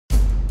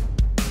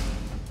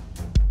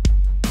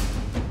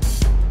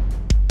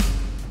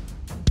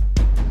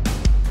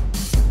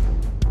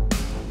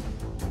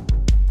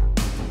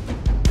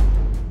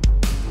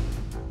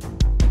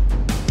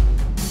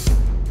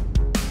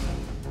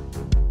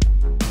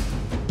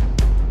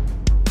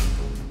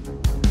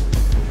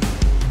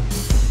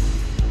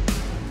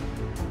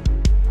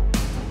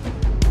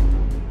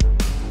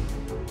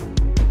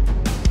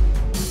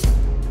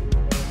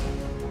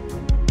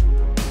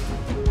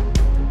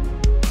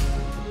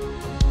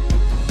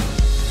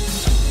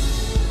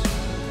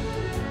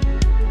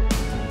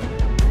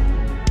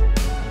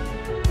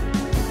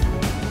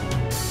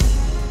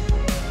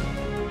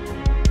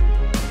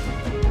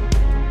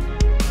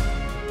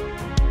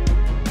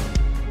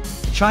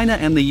China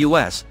and the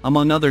US,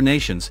 among other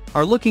nations,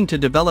 are looking to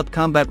develop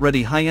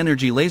combat-ready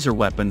high-energy laser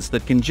weapons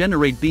that can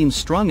generate beams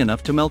strong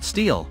enough to melt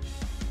steel.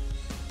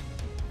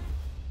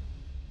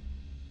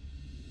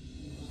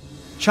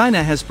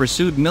 China has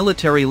pursued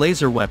military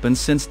laser weapons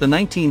since the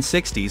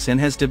 1960s and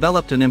has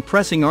developed an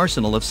impressive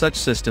arsenal of such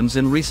systems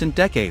in recent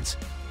decades.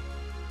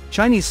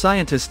 Chinese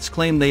scientists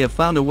claim they have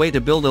found a way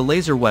to build a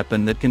laser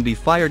weapon that can be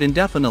fired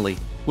indefinitely,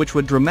 which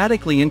would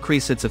dramatically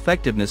increase its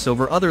effectiveness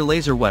over other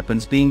laser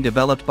weapons being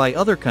developed by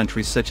other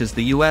countries such as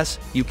the US,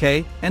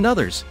 UK, and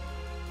others.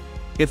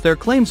 If their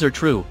claims are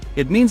true,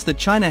 it means that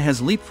China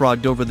has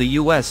leapfrogged over the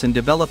US in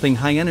developing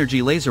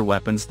high-energy laser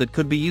weapons that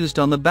could be used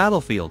on the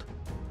battlefield.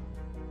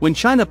 When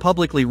China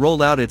publicly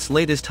rolled out its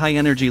latest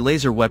high-energy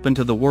laser weapon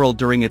to the world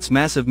during its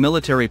massive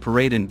military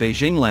parade in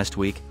Beijing last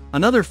week,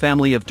 another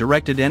family of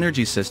directed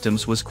energy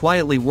systems was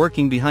quietly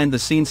working behind the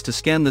scenes to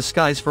scan the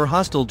skies for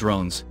hostile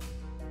drones.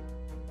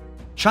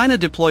 China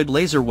deployed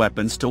laser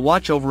weapons to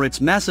watch over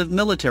its massive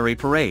military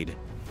parade.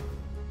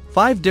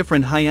 5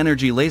 different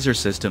high-energy laser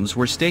systems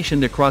were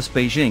stationed across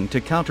Beijing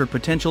to counter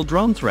potential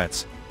drone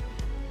threats.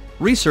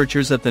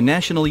 Researchers at the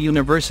National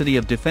University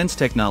of Defense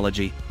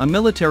Technology, a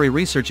military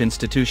research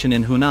institution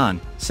in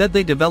Hunan, said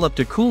they developed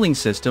a cooling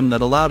system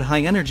that allowed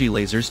high-energy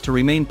lasers to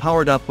remain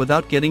powered up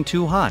without getting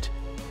too hot.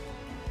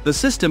 The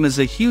system is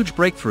a huge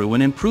breakthrough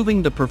in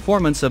improving the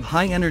performance of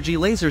high-energy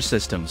laser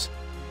systems.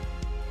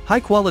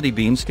 High-quality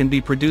beams can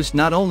be produced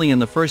not only in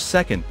the first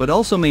second but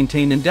also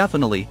maintained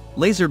indefinitely.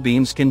 Laser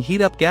beams can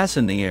heat up gas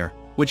in the air,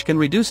 which can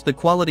reduce the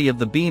quality of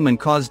the beam and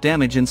cause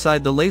damage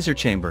inside the laser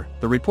chamber,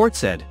 the report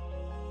said.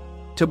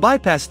 To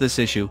bypass this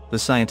issue, the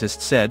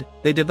scientists said,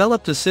 they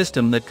developed a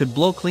system that could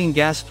blow clean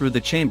gas through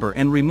the chamber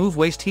and remove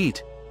waste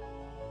heat.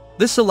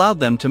 This allowed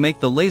them to make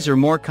the laser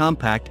more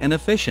compact and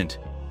efficient.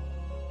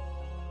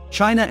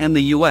 China and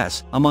the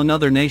US, among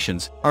other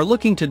nations, are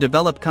looking to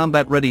develop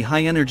combat-ready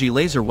high-energy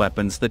laser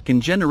weapons that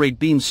can generate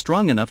beams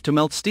strong enough to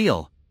melt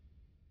steel.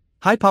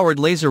 High-powered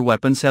laser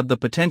weapons have the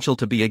potential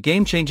to be a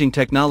game-changing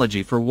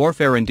technology for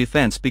warfare and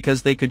defense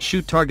because they could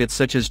shoot targets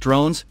such as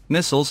drones,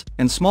 missiles,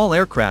 and small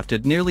aircraft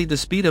at nearly the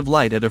speed of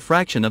light at a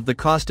fraction of the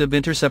cost of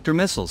interceptor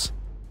missiles.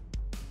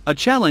 A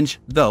challenge,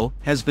 though,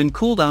 has been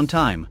cool-down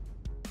time.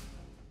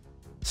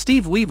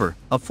 Steve Weaver,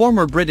 a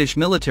former British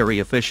military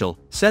official,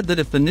 said that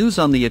if the news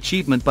on the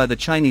achievement by the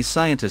Chinese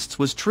scientists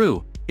was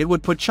true, it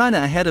would put China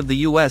ahead of the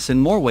US in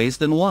more ways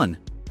than one.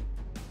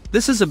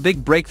 This is a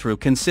big breakthrough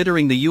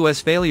considering the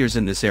US failures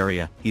in this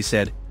area, he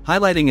said,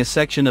 highlighting a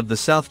section of the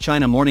South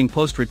China Morning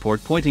Post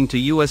report pointing to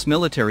US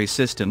military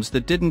systems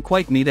that didn't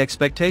quite meet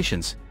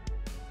expectations.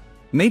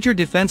 Major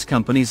defense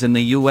companies in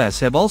the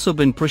US have also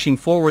been pushing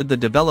forward the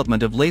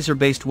development of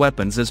laser-based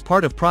weapons as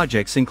part of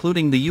projects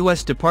including the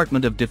US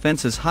Department of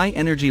Defense's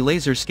High-Energy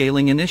Laser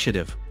Scaling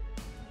Initiative.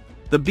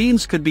 The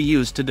beams could be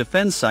used to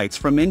defend sites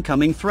from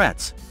incoming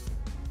threats.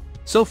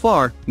 So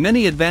far,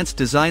 many advanced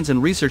designs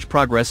and research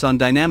progress on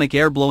dynamic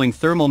air-blowing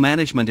thermal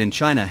management in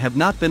China have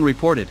not been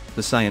reported,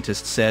 the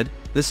scientists said.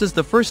 This is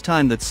the first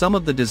time that some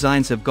of the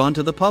designs have gone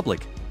to the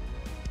public.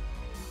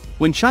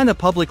 When China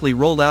publicly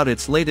rolled out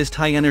its latest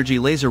high-energy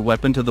laser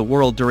weapon to the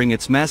world during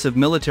its massive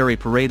military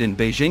parade in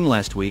Beijing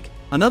last week,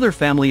 another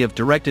family of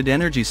directed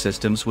energy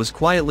systems was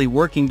quietly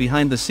working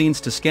behind the scenes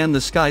to scan the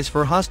skies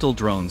for hostile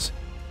drones.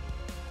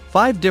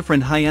 5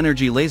 different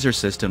high-energy laser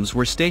systems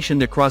were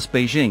stationed across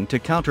Beijing to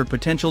counter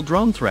potential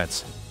drone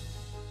threats.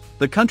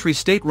 The country's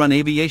state-run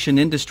Aviation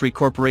Industry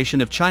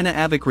Corporation of China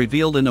AVIC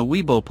revealed in a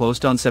Weibo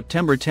post on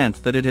September 10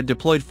 that it had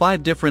deployed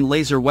 5 different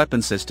laser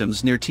weapon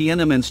systems near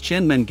Tiananmen's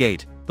Qianmen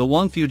Gate, the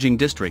Wangfujing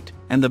district,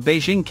 and the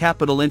Beijing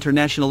Capital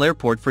International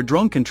Airport for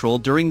drone control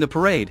during the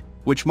parade,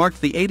 which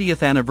marked the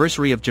 80th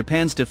anniversary of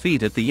Japan's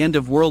defeat at the end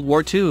of World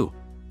War II.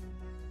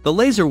 The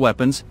laser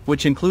weapons,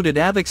 which included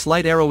AVIC's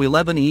Light Arrow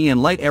 11E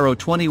and Light Arrow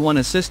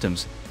 21A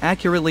systems,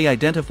 accurately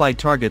identified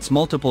targets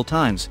multiple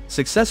times,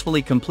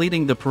 successfully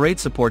completing the parade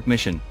support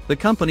mission, the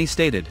company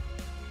stated.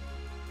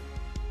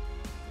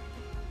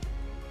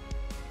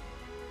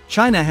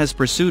 China has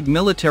pursued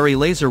military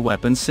laser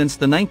weapons since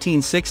the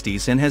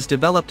 1960s and has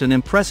developed an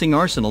impressive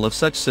arsenal of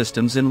such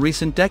systems in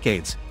recent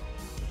decades.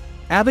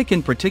 AVIC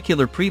in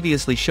particular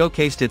previously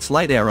showcased its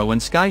Light Arrow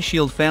and Sky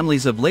Shield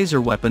families of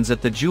laser weapons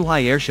at the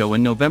Zhuhai Airshow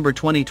in November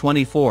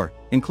 2024,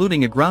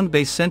 including a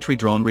ground-based sentry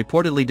drone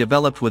reportedly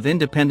developed with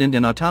independent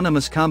and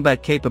autonomous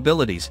combat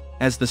capabilities,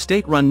 as the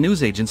state-run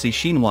news agency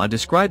Xinhua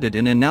described it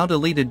in a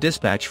now-deleted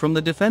dispatch from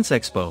the Defense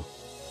Expo.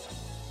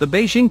 The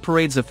Beijing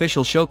parade's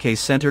official showcase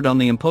centered on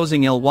the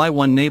imposing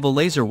LY-1 naval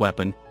laser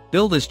weapon,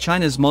 billed as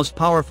China's most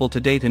powerful to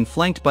date and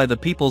flanked by the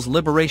People's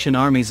Liberation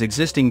Army's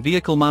existing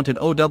vehicle-mounted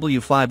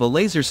OW-5A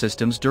laser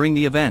systems during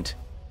the event.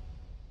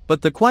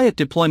 But the quiet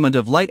deployment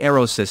of Light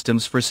Arrow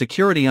systems for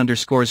security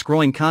underscores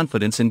growing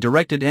confidence in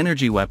directed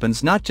energy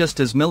weapons not just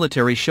as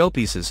military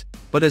showpieces,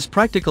 but as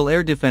practical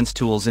air defense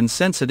tools in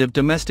sensitive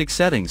domestic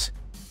settings.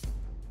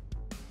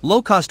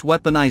 Low-cost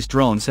weaponized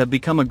drones have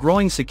become a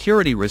growing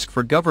security risk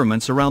for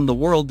governments around the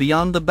world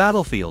beyond the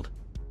battlefield.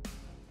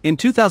 In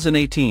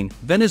 2018,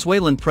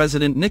 Venezuelan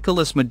President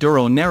Nicolas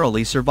Maduro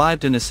narrowly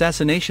survived an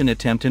assassination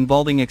attempt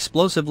involving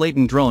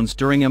explosive-laden drones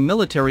during a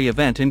military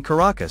event in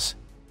Caracas.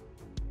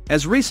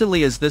 As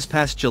recently as this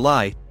past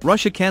July,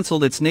 Russia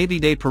cancelled its Navy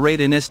Day parade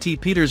in St.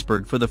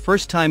 Petersburg for the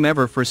first time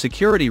ever for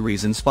security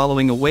reasons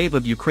following a wave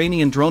of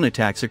Ukrainian drone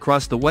attacks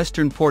across the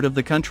western port of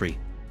the country.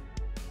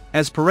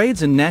 As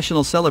parades and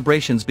national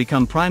celebrations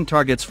become prime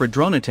targets for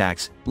drone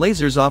attacks,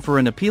 lasers offer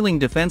an appealing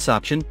defense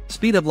option: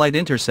 speed-of-light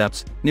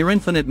intercepts,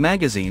 near-infinite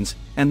magazines,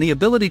 and the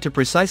ability to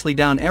precisely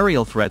down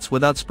aerial threats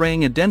without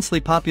spraying a densely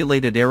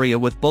populated area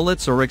with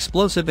bullets or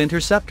explosive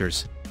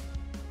interceptors.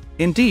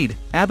 Indeed,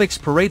 ABIC's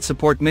parade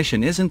support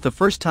mission isn't the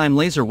first time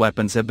laser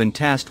weapons have been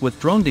tasked with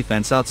drone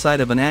defense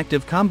outside of an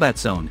active combat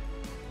zone.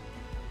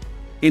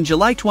 In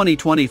July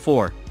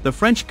 2024, the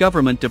French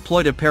government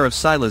deployed a pair of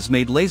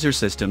Silas-made laser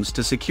systems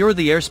to secure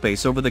the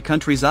airspace over the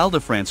country's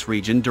Île-de-France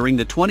region during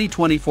the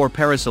 2024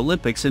 Paris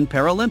Olympics and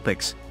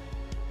Paralympics.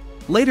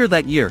 Later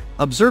that year,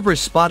 observers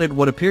spotted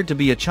what appeared to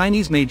be a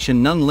Chinese-made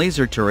Sheneng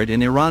laser turret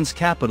in Iran's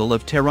capital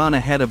of Tehran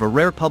ahead of a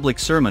rare public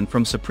sermon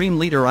from Supreme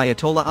Leader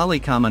Ayatollah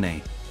Ali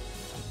Khamenei.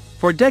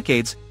 For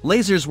decades,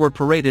 lasers were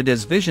paraded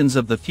as visions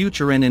of the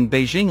future, and in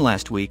Beijing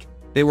last week,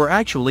 they were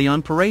actually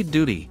on parade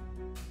duty.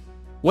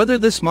 Whether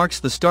this marks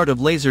the start of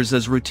lasers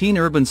as routine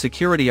urban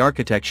security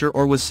architecture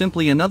or was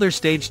simply another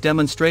staged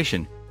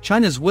demonstration,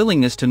 China's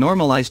willingness to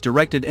normalize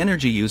directed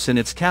energy use in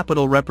its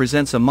capital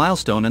represents a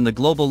milestone in the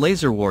global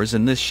laser wars,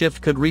 and this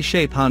shift could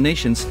reshape how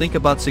nations think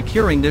about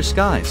securing their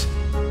skies.